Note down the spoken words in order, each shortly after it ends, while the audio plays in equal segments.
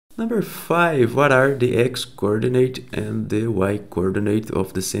Number 5, what are the x-coordinate and the y-coordinate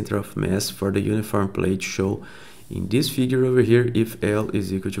of the center of mass for the uniform plate shown in this figure over here if L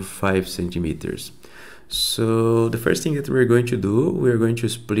is equal to 5 centimeters? So the first thing that we're going to do, we're going to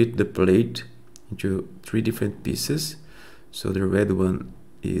split the plate into 3 different pieces. So the red one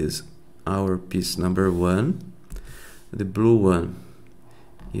is our piece number 1, the blue one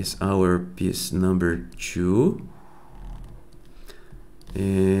is our piece number 2,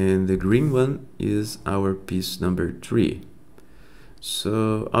 and the green one is our piece number 3.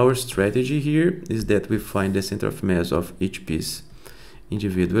 So our strategy here is that we find the center of mass of each piece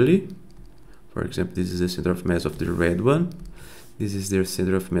individually. For example, this is the center of mass of the red one, this is the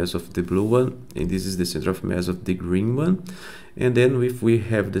center of mass of the blue one, and this is the center of mass of the green one. And then if we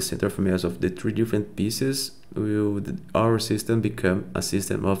have the center of mass of the 3 different pieces, our system become a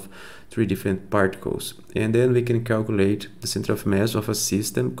system of 3 different particles. And then we can calculate the center of mass of a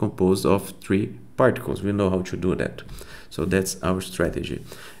system composed of 3 particles. We know how to do that. So that's our strategy.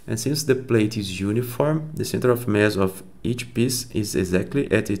 And since the plate is uniform, the center of mass of each piece is exactly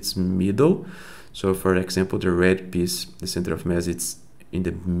at its middle. So for example, the red piece, the center of mass is in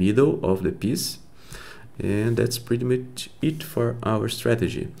the middle of the piece. And that's pretty much it for our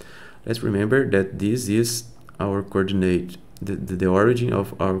strategy. Let's remember that this is our coordinate, the origin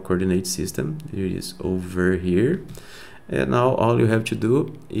of our coordinate system. It is over here. And now all you have to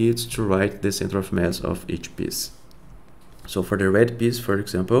do is to write the center of mass of each piece. So for the red piece, for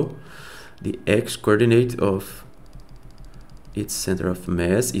example, the x-coordinate of its center of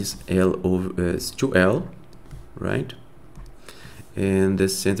mass is 2L, right? And the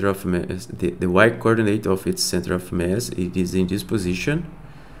center of mass, the y-coordinate of its center of mass, it is in this position,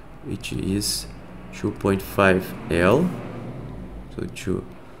 which is 2.5L. So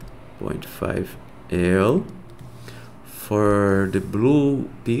 2.5L. For the blue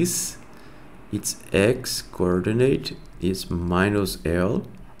piece, its x-coordinate is -L,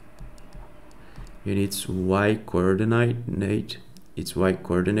 and its y-coordinate, it's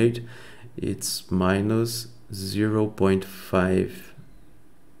minus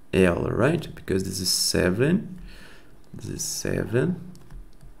 0.5L, right? Because this is 7, this is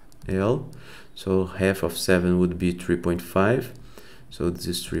 7L, so half of 7 would be 3.5, so this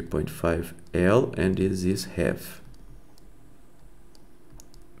is 3.5L, and this is half,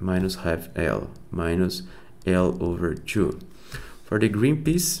 minus half L, minus L over 2. For the green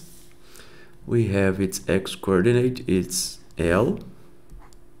piece, we have its x-coordinate, it's L,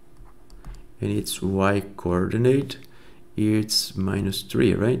 and its y-coordinate, it's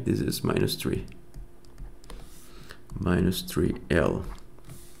 -3, right? This is -3, -3L.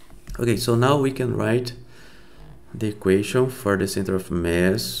 Okay, so now we can write the equation for the center of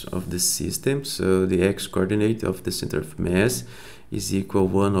mass of the system. So the x-coordinate of the center of mass is equal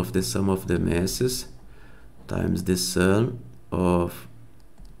 1 of the sum of the masses times the sum of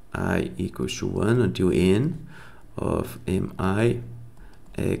I equals to 1 until n of mi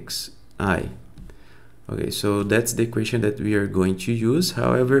xi. Okay, so that's the equation that we are going to use.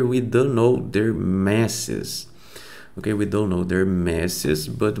 However, we don't know their masses. Okay, we don't know their masses,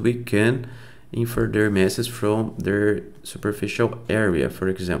 but we can infer their masses from their superficial area. For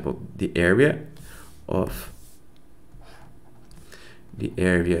example, the area of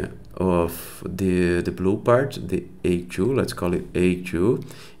the blue part, the A2, let's call it A2,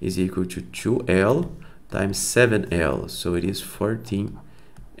 is equal to 2L times 7L, so it is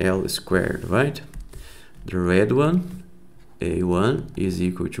 14L squared, right? The red one, A1, is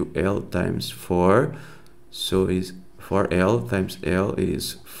equal to L times 4, so it is 4L times L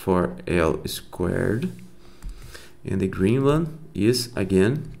is 4L squared. And the green one is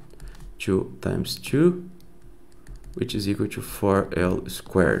again 2 times 2, which is equal to 4L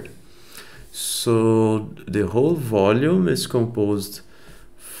squared. So the whole volume is composed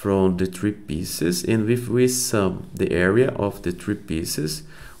from the 3 pieces, and if we sum the area of the 3 pieces,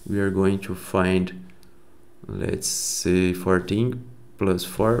 we are going to find, let's say, 14 plus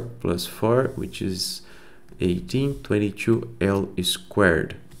 4 plus 4, which is 18, 22L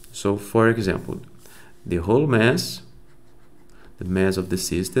squared. So for example, the whole mass, the mass of the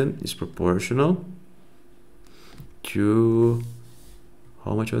system, is proportional to,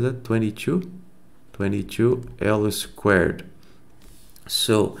 how much was that? 22L squared.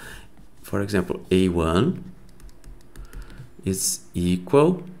 So for example, A1 is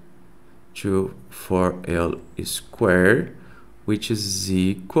equal to 4L squared, which is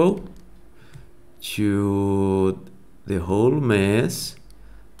equal to the whole mass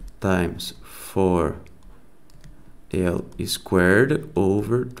times 4L squared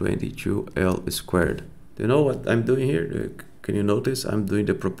over 22L squared. Do you know what I'm doing here? can you notice I'm doing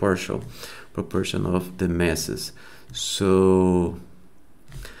the proportion of the masses? So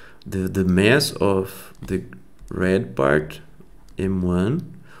the mass of the red part, M1,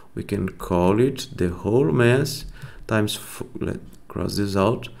 we can call it the whole mass times, let's cross this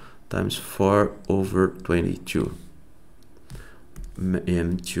out, times 4 over 22.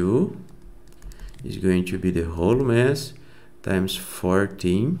 M2 is going to be the whole mass times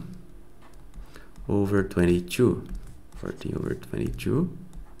 14 over 22. 14 over 22.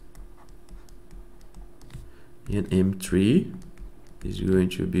 And M3 is going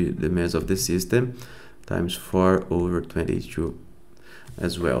to be the mass of the system times 4 over 22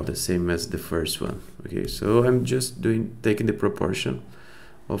 as well, the same as the first one. Okay, so I'm just taking the proportion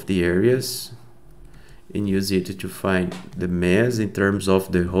of the areas and use it to find the mass in terms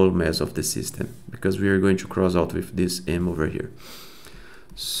of the whole mass of the system, because we are going to cross out with this m over here.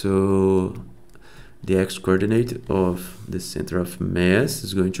 So the x-coordinate of the center of mass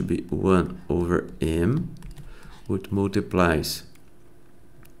is going to be 1 over m, which multiplies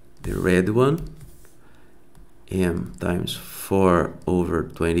the red one, m times 4 over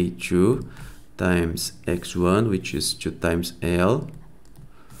 22 times x1, which is 2 times L,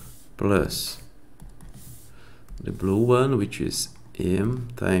 plus the blue one, which is m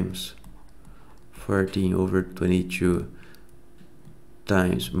times 14 over 22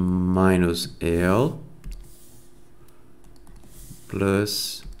 times minus L,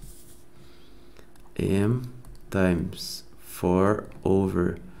 plus m times 4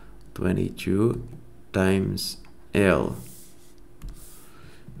 over 22 times L.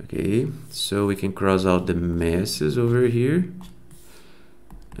 Okay, so we can cross out the masses over here,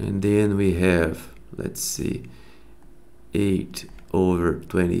 and then we have, let's see, 8 over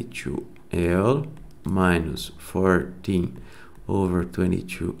 22 L minus 14 over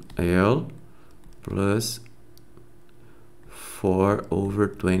 22 L plus 4 over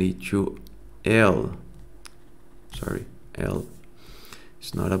 22 L. Sorry, L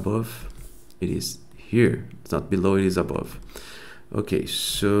is not above, it is here. It's not below, it is above. Okay,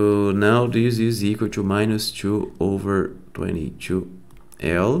 so now this is equal to minus 2 over 22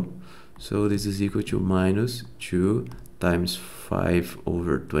 L. So this is equal to minus 2 times 5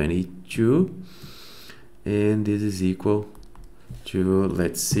 over 22. And this is equal to,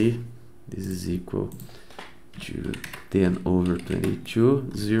 let's see, this is equal to 10 over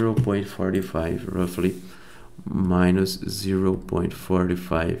 22, 0.45 roughly, minus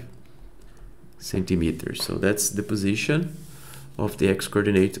 0.45 centimeters. So that's the position of the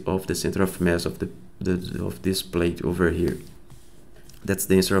x-coordinate of the center of mass of this plate over here. That's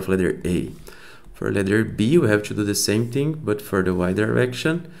the answer of letter A. For letter B, we have to do the same thing, but for the y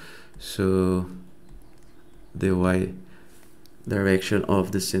direction. So the y direction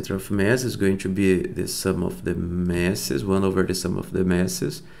of the center of mass is going to be the sum of the masses, 1 over the sum of the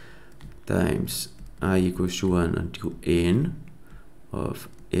masses, times I equals to 1 until n of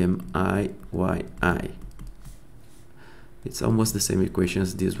mi/yi. It's almost the same equation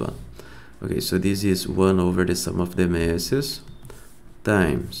as this one. Okay, so this is 1 over the sum of the masses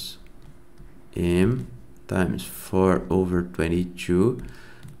times m times 4 over 22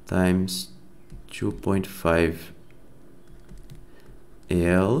 times 2.5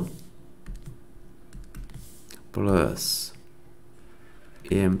 L plus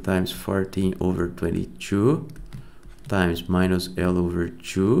m times 14 over 22 times minus L over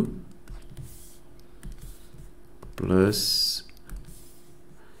 2 plus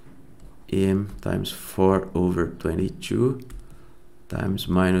m times 4 over 22 times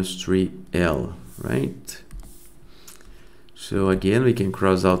minus 3L, right? So again, we can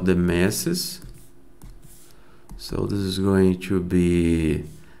cross out the masses. So this is going to be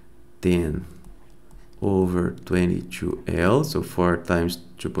 10 over 22L, so 4 times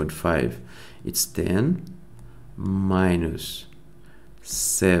 2.5, it's 10, minus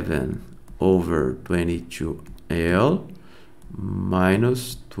 7 over 22L,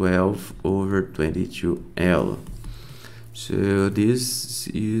 minus 12 over 22L. So this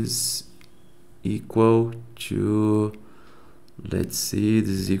is equal to, let's see, this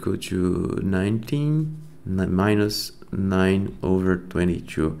is equal to 19 minus 9 over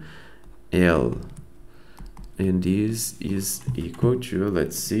 22L. And this is equal to,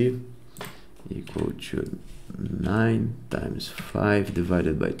 let's see, equal to 9 times 5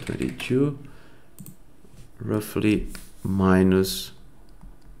 divided by 22, roughly minus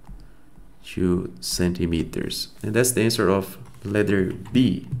 2 centimeters. And that's the answer of letter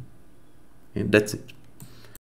B. And that's it.